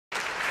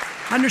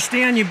I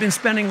understand you've been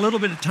spending a little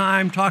bit of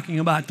time talking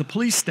about the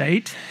police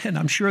state, and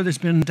I'm sure there's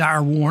been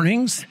dire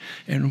warnings,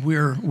 and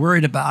we're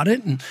worried about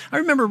it. And I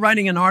remember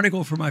writing an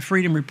article for my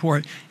Freedom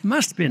Report. It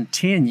must have been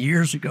 10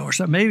 years ago or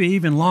so, maybe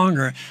even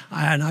longer.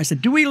 And I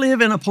said, do we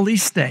live in a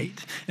police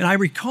state? And I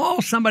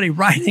recall somebody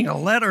writing a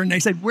letter, and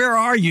they said, where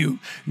are you?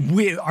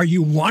 Are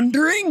you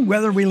wondering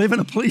whether we live in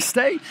a police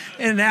state?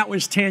 And that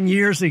was 10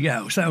 years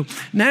ago. So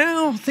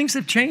now things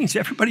have changed.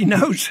 Everybody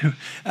knows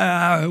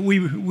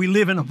we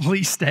live in a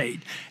police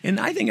state.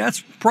 And I think that's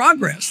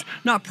progress.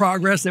 Not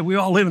progress that we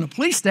all live in a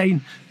police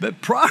state,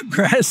 but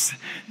progress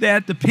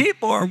that the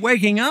people are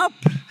waking up.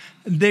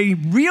 They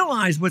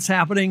realize what's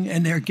happening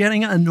and they're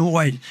getting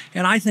annoyed.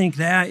 And I think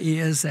that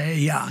is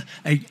a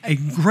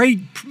great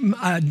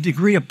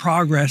degree of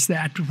progress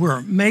that we're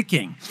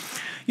making.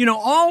 You know,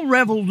 all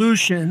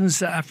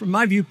revolutions, from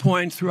my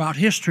viewpoint throughout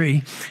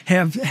history,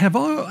 have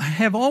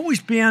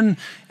always been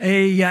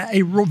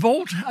a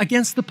revolt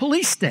against the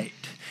police state.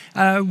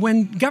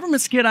 When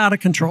governments get out of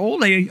control,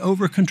 they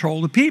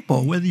over-control the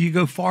people. Whether you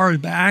go far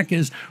back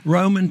as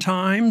Roman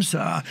times,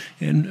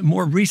 in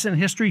more recent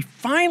history,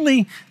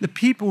 finally the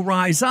people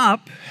rise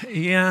up,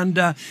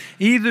 and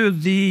either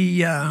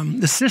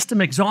the system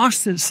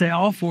exhausts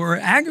itself or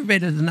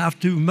aggravated enough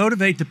to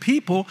motivate the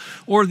people,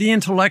 or the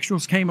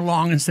intellectuals came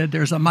along and said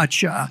there's a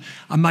much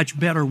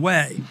better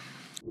way.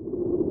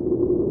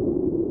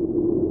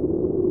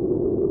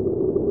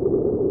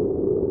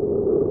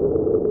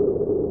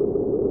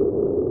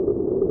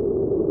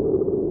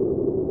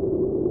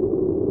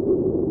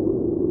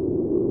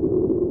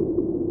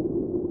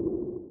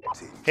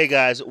 Hey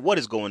guys, what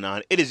is going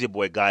on? It is your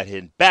boy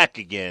Godhead back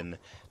again.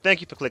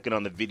 Thank you for clicking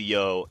on the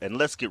video, and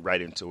let's get right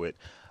into it.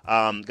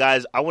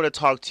 Guys, I want to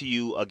talk to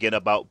you again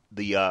about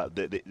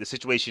the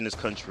situation in this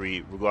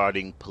country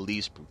regarding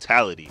police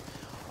brutality.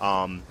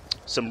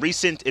 Some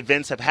recent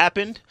events have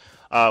happened,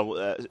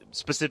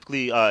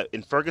 specifically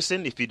in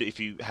Ferguson. If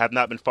you have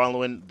not been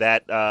following,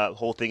 that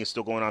whole thing is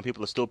still going on.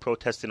 People are still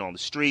protesting on the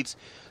streets,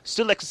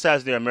 still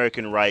exercising their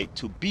American right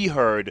to be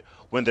heard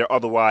when they're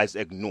otherwise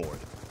ignored.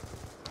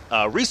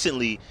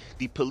 Recently,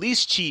 the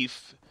police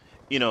chief,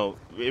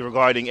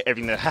 regarding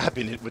everything that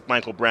happened with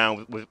Michael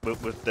Brown, with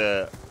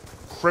the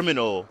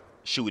criminal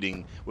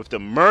shooting, with the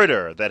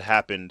murder that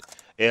happened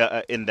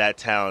in that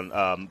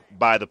town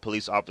by the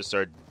police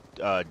officer,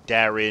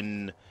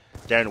 Darren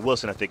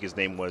Wilson, I think his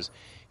name was.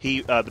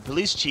 The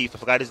police chief, I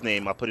forgot his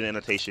name, I'll put it in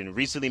annotation,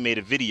 recently made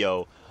a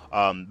video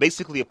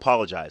basically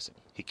apologizing.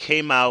 He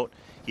came out,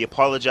 he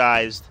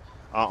apologized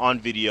on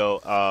video.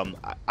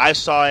 I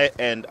saw it,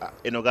 and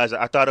guys,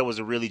 I thought it was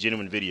a really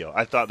genuine video.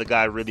 I thought the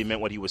guy really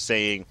meant what he was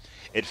saying.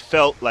 It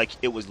felt like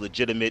it was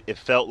legitimate. It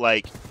felt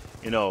like,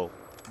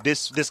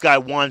 this guy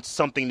wants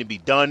something to be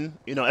done.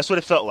 That's what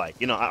it felt like.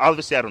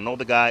 Obviously I don't know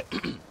the guy.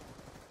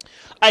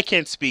 I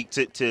can't speak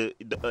to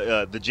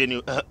the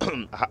genuine,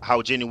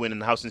 how genuine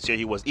and how sincere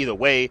he was either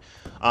way.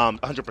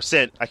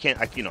 100%.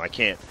 I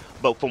can't.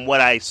 But from what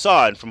I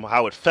saw and from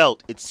how it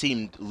felt, it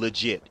seemed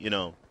legit.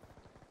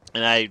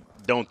 And I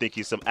don't think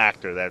he's some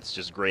actor that's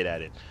just great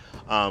at it.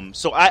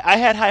 So I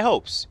had high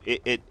hopes.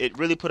 It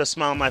really put a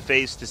smile on my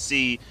face to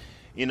see,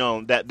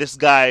 that this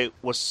guy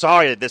was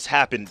sorry that this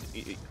happened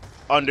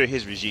under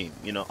his regime,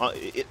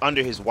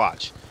 under his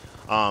watch.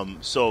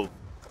 So,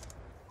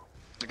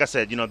 like I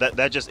said,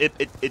 that just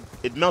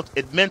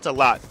it meant a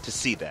lot to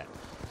see that.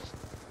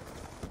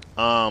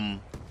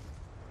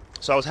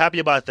 So I was happy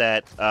about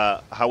that.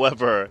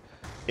 However,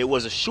 it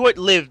was a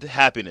short-lived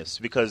happiness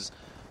because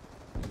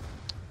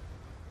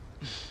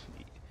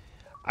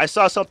I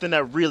saw something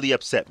that really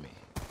upset me.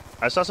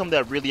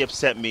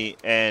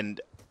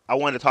 And I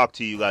wanted to talk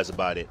to you guys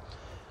about it.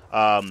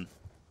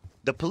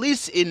 The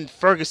police in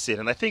Ferguson,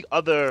 and I think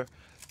the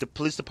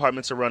police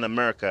departments around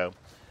America,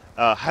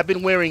 have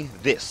been wearing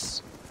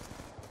this.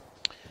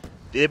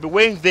 They've been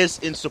wearing this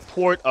in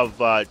support of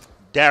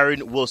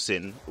Darren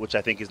Wilson, which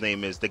I think his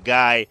name is, the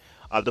guy,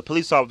 the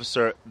police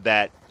officer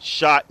that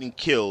shot and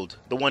killed,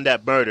 the one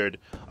that murdered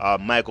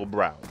Michael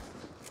Brown.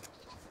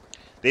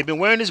 They've been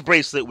wearing this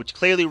bracelet, which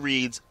clearly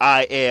reads,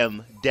 "I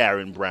am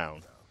Darren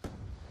Brown."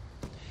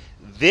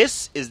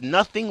 This is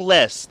nothing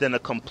less than a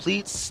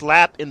complete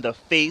slap in the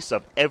face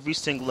of every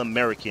single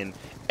American,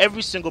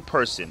 every single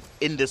person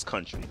in this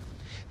country.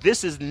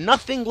 This is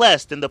nothing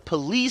less than the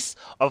police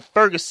of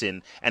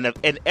Ferguson and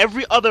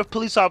every other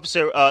police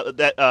officer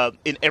that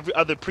in every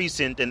other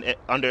precinct and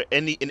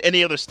in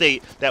any other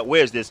state that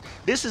wears this.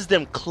 This is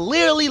them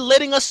clearly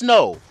letting us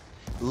know,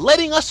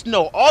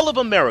 all of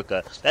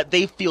America, that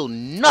they feel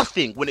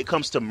nothing when it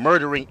comes to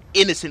murdering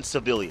innocent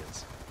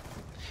civilians.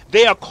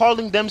 They are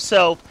calling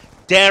themselves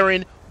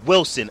Darren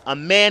Wilson, a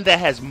man that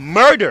has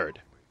murdered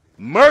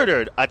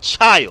a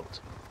child.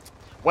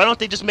 Why don't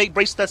they just make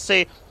bracelets that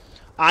say,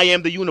 "I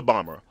am the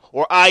Unabomber,"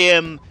 or "I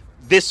am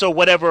this," or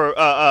whatever,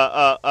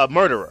 a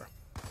murderer,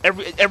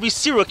 every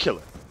serial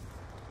killer?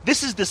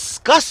 This is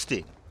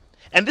disgusting,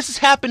 and this is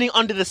happening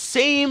under the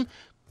same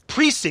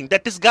precinct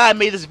that this guy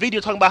made this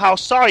video talking about how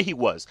sorry he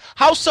was.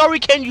 How sorry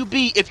can you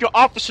be if your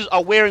officers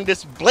are wearing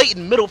this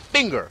blatant middle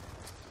finger?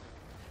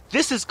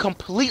 This is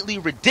completely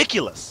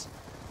ridiculous.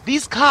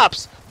 These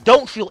cops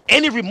don't feel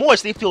any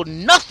remorse. They feel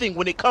nothing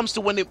when it comes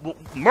to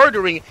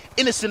murdering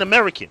innocent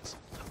Americans.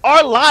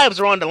 Our lives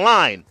are on the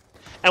line.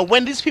 And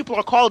when these people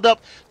are called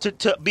up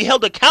to be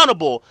held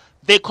accountable,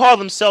 they call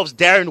themselves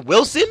Darren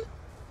Wilson.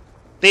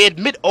 They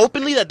admit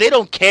openly that they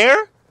don't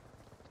care.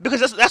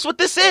 Because that's what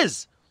this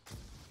is.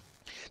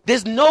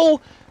 It's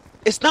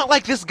not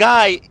like this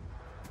guy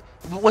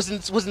was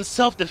in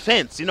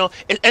self-defense, you know,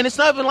 and it's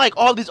not even like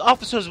all these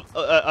officers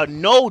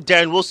know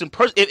Darren Wilson.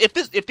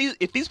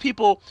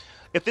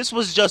 If this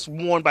was just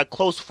worn by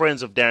close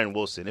friends of Darren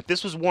Wilson, if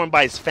this was worn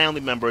by his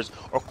family members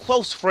or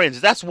close friends,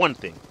 that's one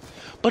thing.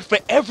 But for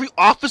every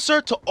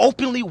officer to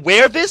openly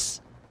wear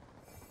this,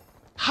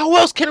 how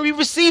else can we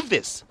receive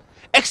this?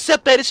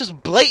 Except that it's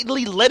just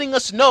blatantly letting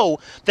us know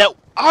that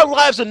our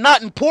lives are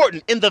not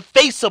important in the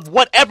face of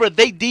whatever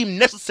they deem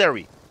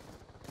necessary.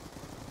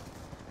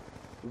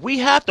 We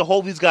have to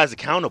hold these guys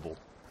accountable.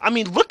 I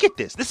mean, look at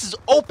this. This is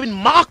open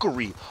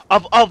mockery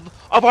of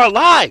our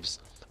lives.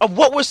 Of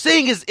what we're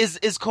seeing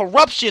is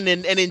corruption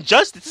and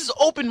injustice. This is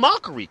open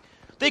mockery.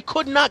 They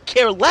could not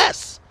care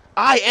less.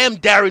 I am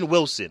Darren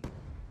Wilson.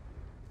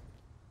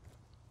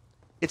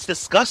 It's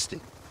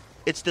disgusting.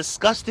 It's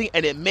disgusting,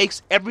 and it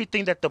makes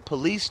everything that the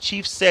police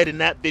chief said in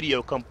that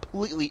video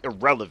completely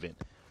irrelevant.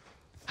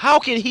 How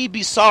can he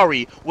be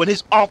sorry when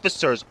his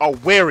officers are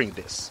wearing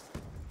this?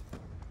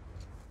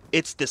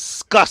 It's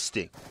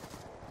disgusting.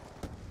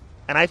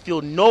 And I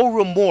feel no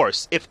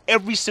remorse if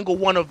every single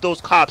one of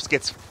those cops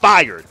gets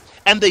fired.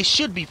 And they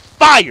should be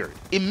fired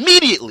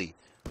immediately.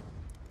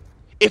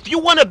 If you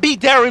want to be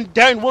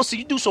Darren Wilson,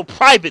 you do so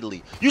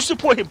privately. You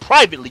support him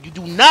privately. You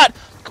do not.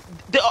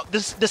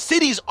 The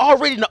city is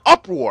already in an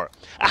uproar.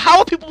 How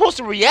are people supposed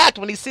to react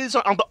when he sees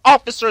on the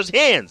officer's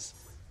hands?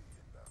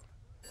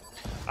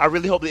 I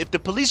really hope that if the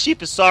police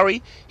chief is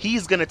sorry,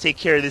 he's going to take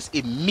care of this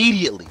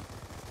immediately.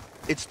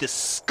 It's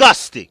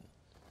disgusting.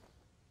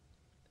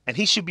 And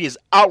he should be as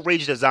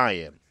outraged as I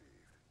am.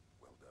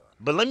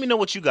 But let me know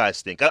what you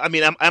guys think. I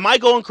mean, am I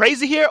going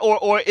crazy here?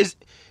 Or is...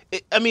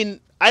 I mean,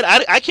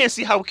 I can't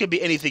see how it could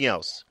be anything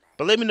else.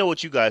 But let me know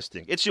what you guys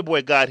think. It's your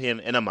boy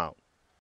Godhand, and I'm out.